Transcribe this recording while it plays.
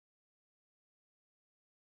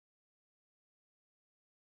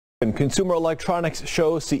And Consumer Electronics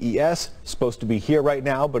Show CES supposed to be here right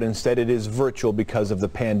now, but instead it is virtual because of the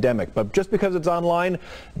pandemic. But just because it's online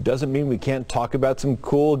doesn't mean we can't talk about some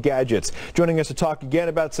cool gadgets. Joining us to talk again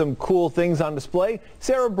about some cool things on display,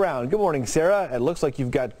 Sarah Brown. Good morning, Sarah. It looks like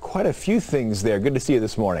you've got quite a few things there. Good to see you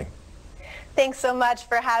this morning. Thanks so much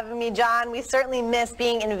for having me, John. We certainly missed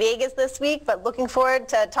being in Vegas this week, but looking forward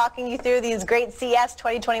to talking you through these great CES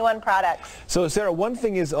 2021 products. So, Sarah, one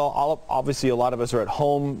thing is obviously a lot of us are at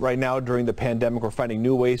home right now during the pandemic. We're finding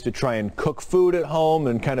new ways to try and cook food at home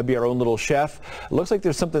and kind of be our own little chef. It looks like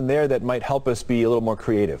there's something there that might help us be a little more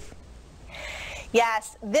creative.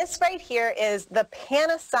 Yes, this right here is the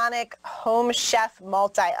Panasonic Home Chef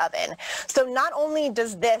Multi-Oven. So not only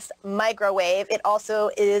does this microwave, it also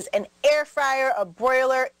is an air fryer, a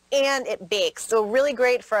broiler, and it bakes. So really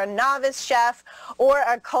great for a novice chef or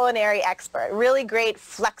a culinary expert. Really great,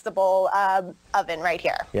 flexible oven right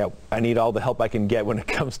here. Yeah, I need all the help I can get when it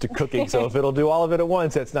comes to cooking. So if it'll do all of it at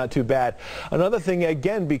once, that's not too bad. Another thing,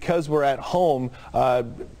 again, because we're at home,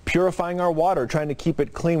 purifying our water, trying to keep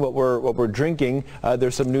it clean, what we're drinking,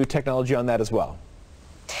 there's some new technology on that as well.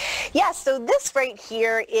 Yeah, so this right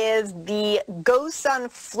here is the GoSun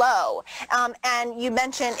Flow, and you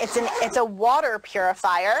mentioned it's a water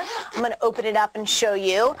purifier. I'm going to open it up and show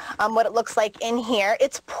you what it looks like in here.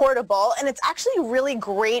 It's portable, and it's actually really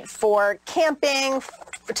great for camping,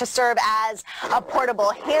 to serve as a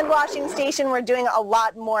portable hand washing station. We're doing a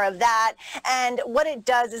lot more of that, and what it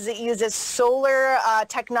does is it uses solar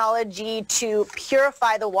technology to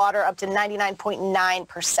purify the water up to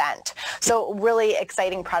 99.9%. So really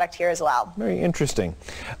exciting product here as well. Very interesting.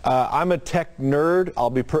 I'm a tech nerd.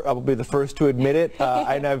 I'll be the first to admit it.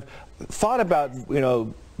 And I've thought about,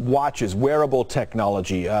 watches, wearable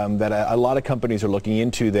technology that a lot of companies are looking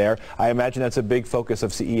into there. I imagine that's a big focus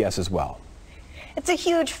of CES as well. It's a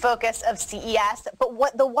huge focus of CES,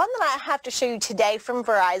 but the one that I have to show you today from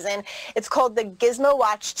Verizon, it's called the Gizmo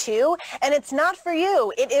Watch 2, and it's not for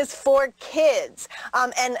you. It is for kids.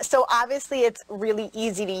 And so obviously it's really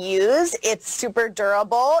easy to use. It's super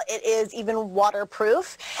durable. It is even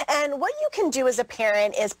waterproof. And what you can do as a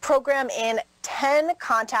parent is program in 10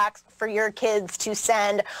 contacts for your kids to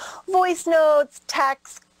send voice notes,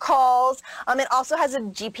 texts, calls. It also has a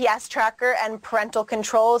GPS tracker and parental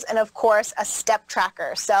controls, and of course a step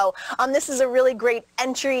tracker. So this is a really great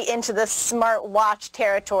entry into the smart watch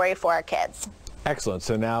territory for our kids. Excellent.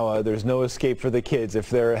 So now there's no escape for the kids. If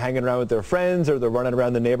they're hanging around with their friends or they're running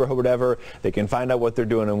around the neighborhood, whatever, they can find out what they're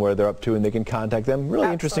doing and where they're up to, and they can contact them.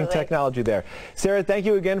 Really Interesting technology there. Sarah, thank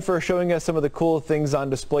you again for showing us some of the cool things on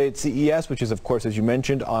display at CES, which is, of course, as you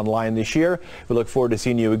mentioned, online this year. We look forward to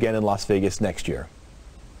seeing you again in Las Vegas next year.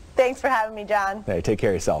 Thanks for having me, John. Hey, take care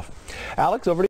of yourself. Alex, over to you.